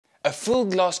A full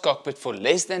glass cockpit for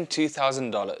less than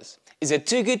 $2,000. Is it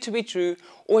too good to be true,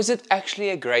 or is it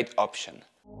actually a great option?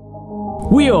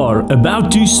 We are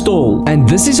about to stall, and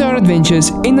this is our adventures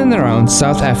in and around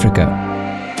South Africa.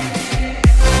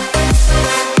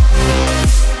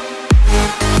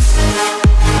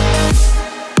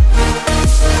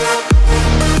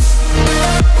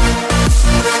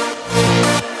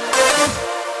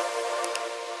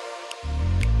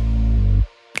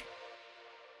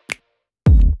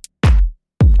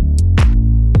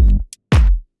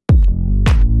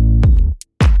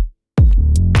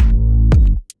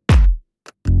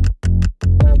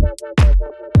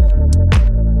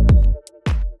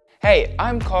 Hey,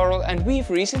 I'm Carl and we've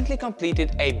recently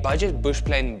completed a budget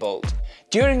bushplane build.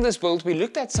 During this build we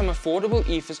looked at some affordable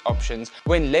EFIS options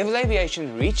when Levil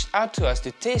Aviation reached out to us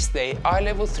to test their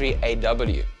iLevil 3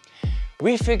 AW.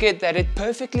 We figured that it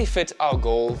perfectly fit our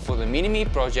goal for the mini-me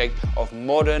project of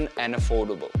modern and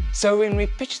affordable. So when we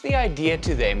pitched the idea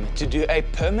to them to do a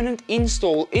permanent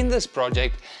install in this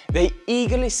project, they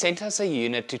eagerly sent us a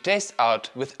unit to test out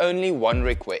with only one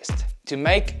request: to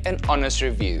make an honest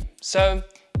review. So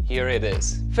here it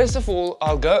is. First of all,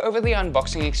 I'll go over the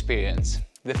unboxing experience,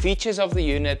 the features of the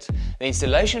unit, the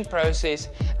installation process,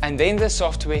 and then the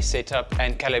software setup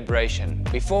and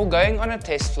calibration before going on a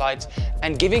test flight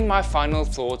and giving my final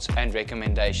thoughts and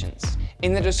recommendations.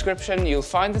 In the description you'll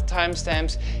find the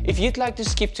timestamps if you'd like to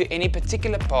skip to any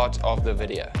particular part of the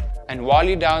video. And while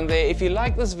you're down there, if you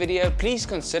like this video, please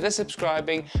consider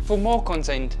subscribing for more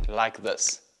content like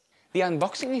this. The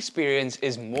unboxing experience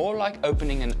is more like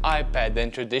opening an iPad than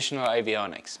traditional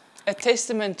avionics, a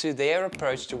testament to their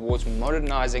approach towards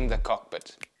modernizing the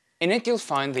cockpit. In it you'll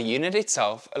find the unit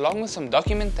itself along with some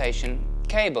documentation,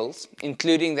 cables,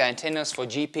 including the antennas for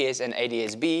GPS and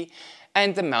ADS-B,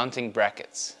 and the mounting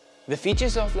brackets. The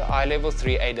features of the iLevil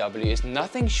 3 AW is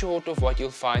nothing short of what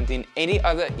you'll find in any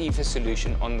other EFIS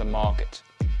solution on the market,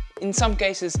 in some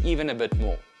cases even a bit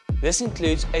more. This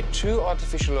includes a true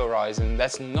artificial horizon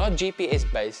that's not GPS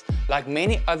based like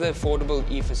many other affordable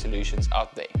EFIS solutions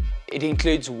out there. It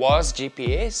includes WAAS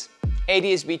GPS,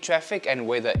 ADS-B traffic and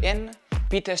weather in,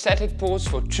 pitot-static ports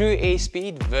for true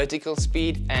airspeed, vertical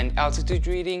speed and altitude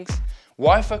readings,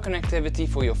 Wi-Fi connectivity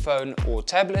for your phone or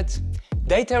tablet,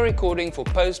 data recording for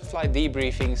post-flight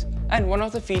debriefings, and one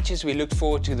of the features we looked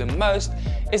forward to the most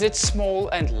is it's small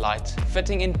and light,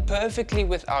 fitting in perfectly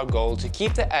with our goal to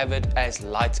keep the Avid as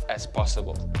light as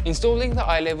possible. Installing the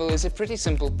iLevil is a pretty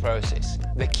simple process.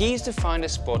 The key is to find a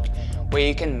spot where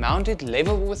you can mount it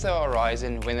level with the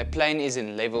horizon when the plane is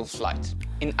in level flight.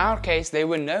 In our case there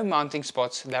were no mounting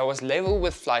spots that was level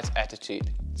with flight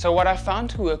attitude. So what I found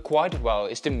to work quite well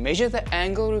is to measure the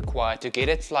angle required to get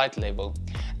it flight level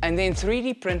and then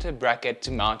 3D print a bracket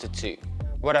to mount it to.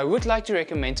 What I would like to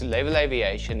recommend to Levil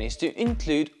Aviation is to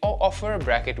include or offer a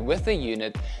bracket with the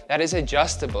unit that is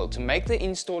adjustable to make the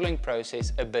installing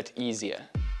process a bit easier.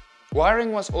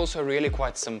 Wiring was also really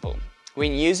quite simple.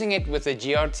 When using it with the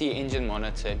GRT engine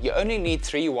monitor, you only need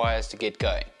 3 wires to get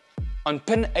going. On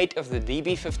pin 8 of the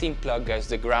DB15 plug goes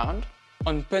the ground.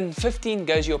 On pin 15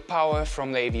 goes your power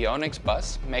from the avionics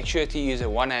bus, make sure to use a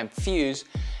 1 amp fuse,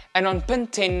 and on pin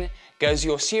 10 goes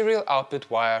your serial output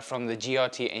wire from the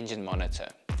GRT engine monitor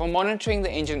for monitoring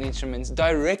the engine instruments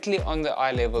directly on the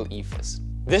iLevil EFIS.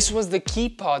 This was the key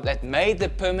part that made the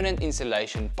permanent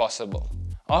installation possible.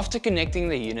 After connecting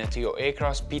the unit to your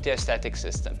aircraft's pitot-static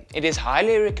system, it is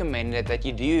highly recommended that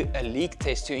you do a leak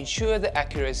test to ensure the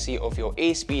accuracy of your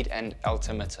airspeed and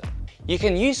altimeter. You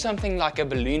can use something like a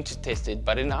balloon to test it,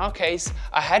 but in our case,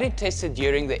 I had it tested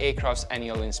during the aircraft's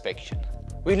annual inspection.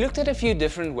 We looked at a few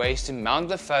different ways to mount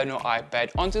the phone or iPad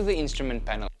onto the instrument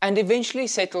panel and eventually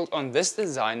settled on this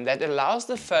design that allows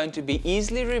the phone to be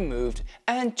easily removed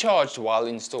and charged while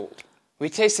installed. We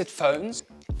tested phones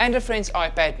and a friend's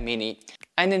iPad mini,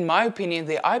 and in my opinion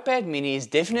the iPad mini is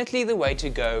definitely the way to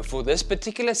go for this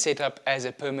particular setup as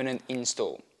a permanent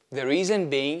install. The reason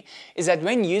being is that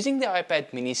when using the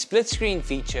iPad mini split screen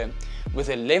feature with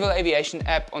a Levil Aviation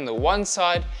app on the one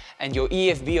side and your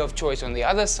EFB of choice on the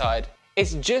other side,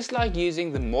 it's just like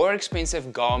using the more expensive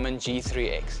Garmin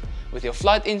G3X with your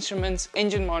flight instruments,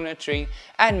 engine monitoring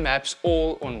and maps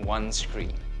all on one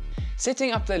screen.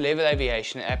 Setting up the Levil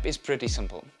Aviation app is pretty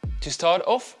simple. To start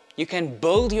off, you can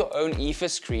build your own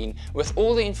EFIS screen with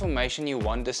all the information you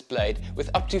want displayed with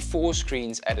up to 4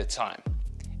 screens at a time.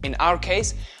 In our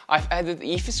case, I've added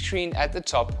the EFIS screen at the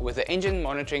top with the engine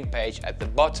monitoring page at the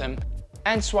bottom,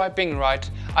 and swiping right,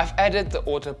 I've added the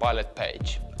autopilot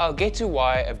page. I'll get to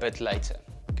why a bit later.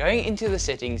 Going into the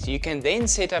settings, you can then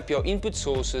set up your input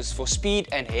sources for speed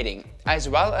and heading, as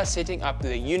well as setting up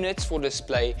the units for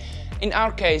display, in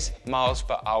our case miles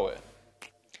per hour.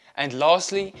 And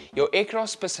lastly, your aircraft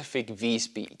specific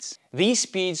V-speeds. These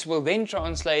speeds will then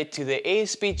translate to the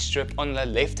airspeed strip on the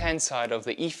left hand side of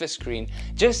the EFIS screen,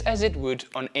 just as it would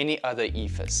on any other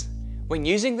EFIS. When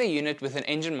using the unit with an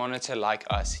engine monitor like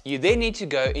us, you then need to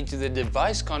go into the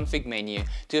device config menu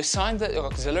to assign the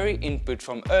auxiliary input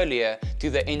from earlier to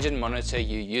the engine monitor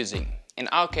you're using, in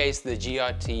our case the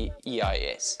GRT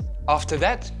EIS. After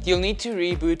that, you'll need to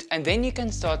reboot, and then you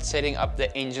can start setting up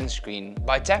the engine screen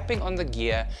by tapping on the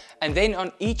gear and then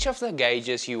on each of the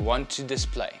gauges you want to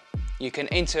display. You can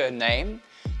enter a name,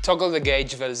 toggle the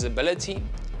gauge visibility,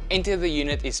 enter the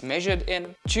unit is measured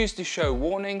in, choose to show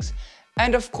warnings,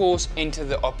 and of course enter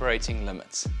the operating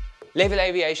limits. Levil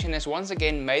Aviation has once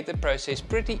again made the process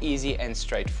pretty easy and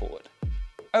straightforward.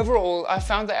 Overall, I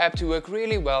found the app to work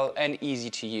really well and easy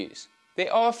to use.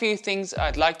 There are a few things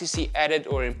I'd like to see added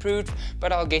or improved,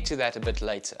 but I'll get to that a bit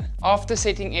later. After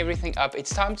setting everything up,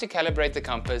 it's time to calibrate the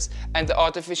compass and the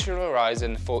artificial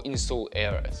horizon for install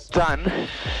errors. Done.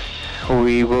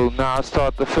 We will now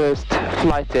start the first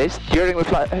flight test. During the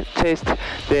flight test,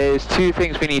 there's two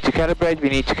things we need to calibrate. We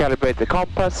need to calibrate the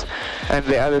compass, and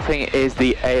the other thing is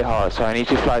the ARS. So I need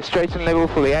to fly straight and level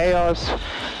for the ARS,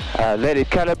 let it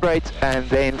calibrate, and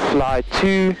then fly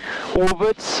 2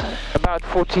 orbits, about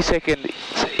 40 seconds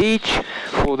each,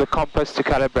 for the compass to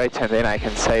calibrate, and then I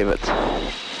can save it.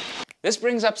 This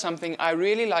brings up something I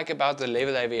really like about the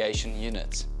Levil Aviation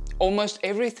units. Almost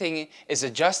everything is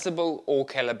adjustable or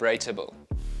calibratable.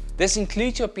 This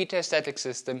includes your pitot-static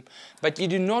system, but you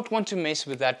do not want to mess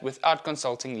with that without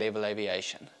consulting Levil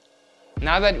Aviation.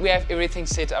 Now that we have everything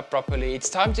set up properly, it's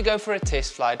time to go for a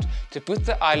test flight to put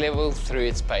the iLevil through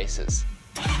its paces.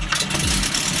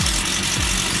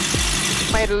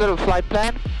 Made a little flight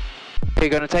plan. We're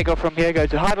going to take off from here, go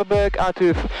to Heidelberg, out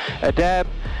to a dam,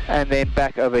 and then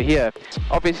back over here.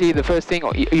 Obviously, the first thing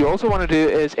you also want to do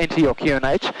is enter your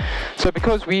QNH. So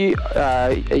because we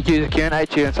use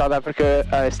QNH here in South Africa,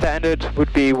 standard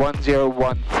would be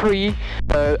 1013.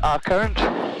 So our current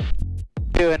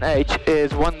QNH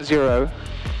is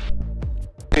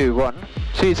 1021.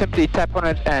 So you simply tap on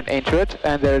it and enter it,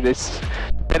 and there it is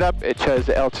set up. It shows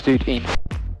the altitude in,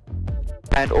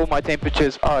 and all my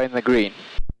temperatures are in the green.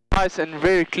 Nice and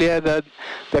very clear. That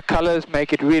the colors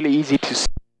make it really easy to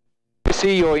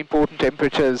see your important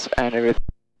temperatures and everything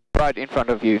right in front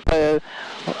of you.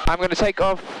 I'm going to take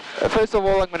off. First of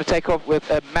all, I'm going to take off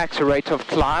with a max rate of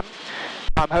climb.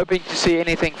 I'm hoping to see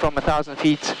anything from 1,000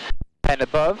 feet and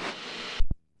above.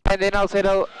 And then I'll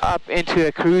settle up into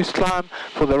a cruise climb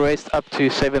for the rest up to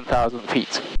 7,000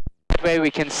 feet. That way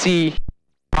we can see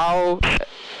how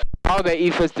the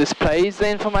EFIS displays the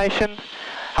information,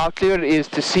 how clear it is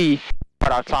to see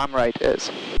what our climb rate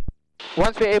is.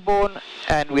 Once we're airborne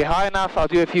and we're high enough, I'll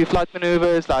do a few flight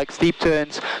maneuvers like steep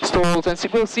turns, stalls, and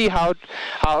we'll see how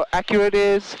accurate it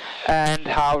is and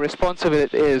how responsive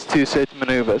it is to certain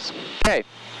maneuvers. Okay.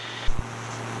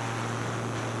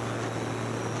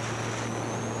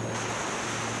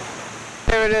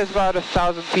 There it is, about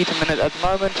 1,000 feet a minute at the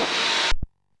moment.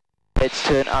 Let's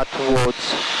turn out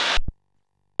towards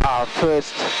our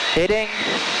first heading.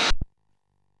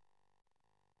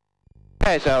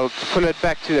 Okay, so I'll pull it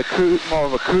back to the more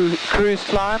of a cruise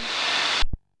climb.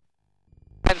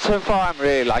 And so far I'm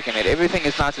really liking it. Everything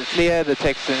is nice and clear, the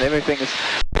text and everything is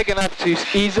big enough to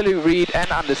easily read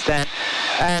and understand.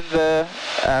 And the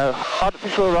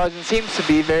artificial horizon seems to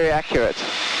be very accurate.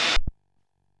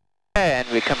 Okay, and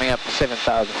we're coming up to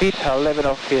 7,000 feet. I'll level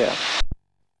off here.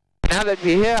 Now that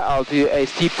we're here, I'll do a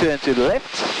steep turn to the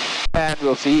left, and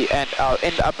we'll see, and I'll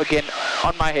end up again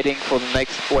on my heading for the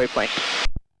next waypoint.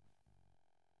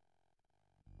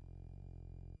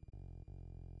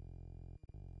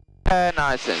 A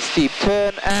nice and steep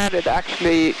turn, and it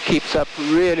actually keeps up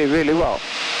really, really well.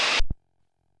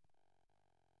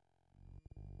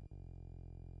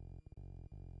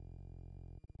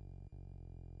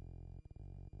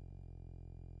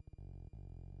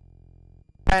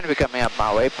 And we're coming up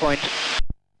my waypoint.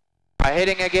 My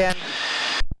heading again.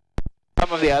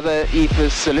 Some of the other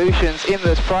EFIS solutions in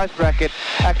this price bracket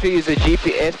actually use a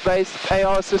GPS-based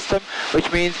AR system,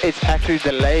 which means it's actually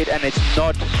delayed and it's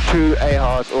not true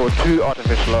ARs or true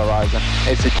artificial horizon.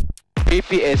 It's a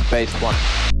GPS-based one.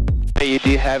 So you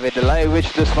do have a delay,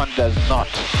 which this one does not.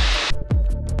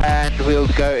 And we'll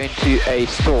go into a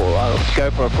stall. I'll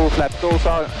go for a full flap stall,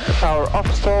 so power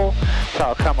off stall. So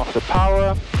I'll come off the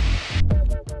power.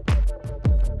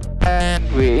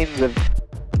 And we're in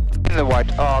the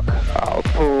white arc. I'll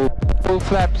pull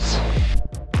flaps.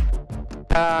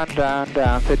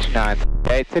 down, 39,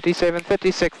 38, 37,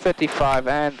 36, 35,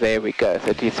 and there we go,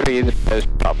 33, the nose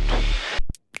dropped.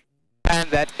 And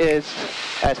that is,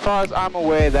 as far as I'm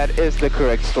aware, that is the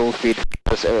correct stall speed for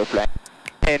this aeroplane.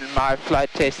 In my flight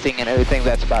testing and everything,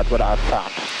 that's about what I've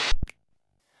found.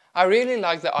 I really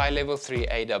like the iLevil 3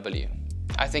 AW.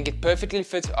 I think it perfectly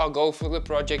fits our goal for the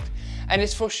project, and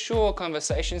it's for sure a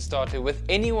conversation starter with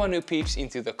anyone who peeps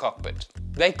into the cockpit.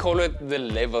 They call it the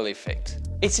Levil effect.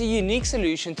 It's a unique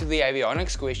solution to the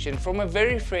avionics question from a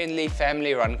very friendly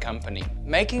family-run company,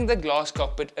 making the Glass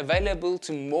Cockpit available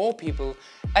to more people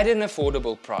at an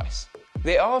affordable price.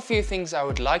 There are a few things I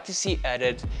would like to see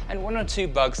added and 1 or 2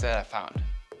 bugs that I found.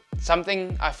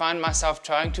 Something I find myself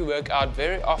trying to work out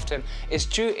very often is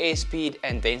true airspeed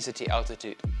and density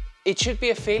altitude. It should be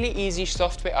a fairly easy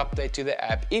software update to the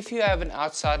app if you have an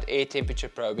outside air temperature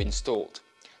probe installed,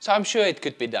 so I'm sure it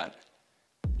could be done.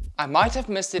 I might have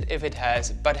missed it if it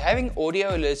has, but having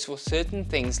audio alerts for certain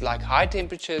things like high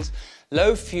temperatures,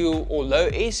 low fuel or low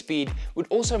airspeed would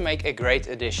also make a great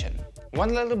addition.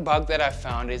 One little bug that I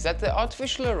found is that the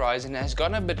artificial horizon has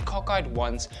gone a bit cockeyed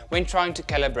once when trying to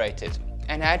calibrate it,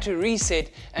 and had to reset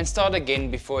and start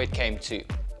again before it came to,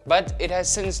 but it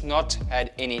has since not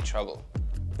had any trouble.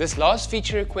 This last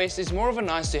feature request is more of a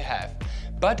nice to have,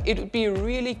 but it would be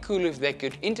really cool if they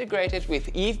could integrate it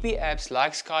with EFB apps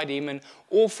like SkyDemon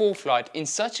or 4Flight in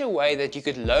such a way that you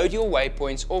could load your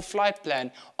waypoints or flight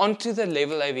plan onto the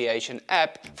Levil Aviation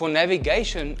app for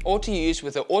navigation or to use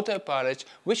with the autopilot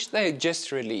which they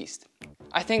just released.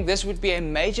 I think this would be a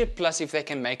major plus if they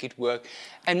can make it work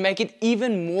and make it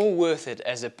even more worth it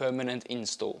as a permanent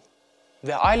install.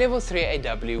 The iLevil 3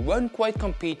 AW won't quite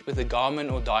compete with the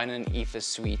Garmin or Dynon EFIS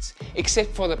suites,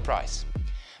 except for the price.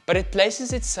 But it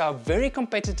places itself very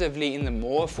competitively in the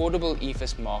more affordable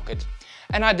EFIS market,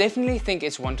 and I definitely think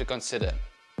it's one to consider.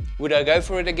 Would I go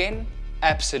for it again?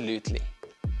 Absolutely.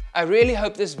 I really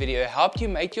hope this video helped you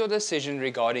make your decision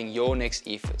regarding your next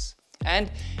EFIS.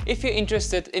 And if you're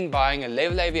interested in buying a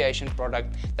Levil Aviation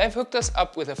product, they've hooked us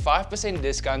up with a 5%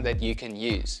 discount that you can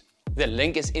use. The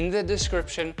link is in the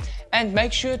description, and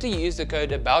make sure to use the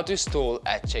code ABOUTTOSTALL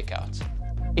at checkout.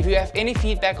 If you have any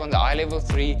feedback on the iLevil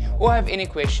 3 or have any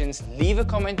questions, leave a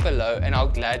comment below and I'll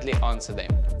gladly answer them.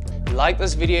 Like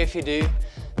this video if you do,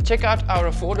 check out our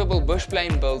affordable bush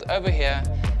plane build over here,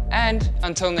 and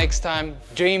until next time,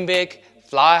 dream big,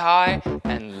 fly high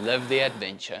and live the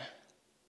adventure.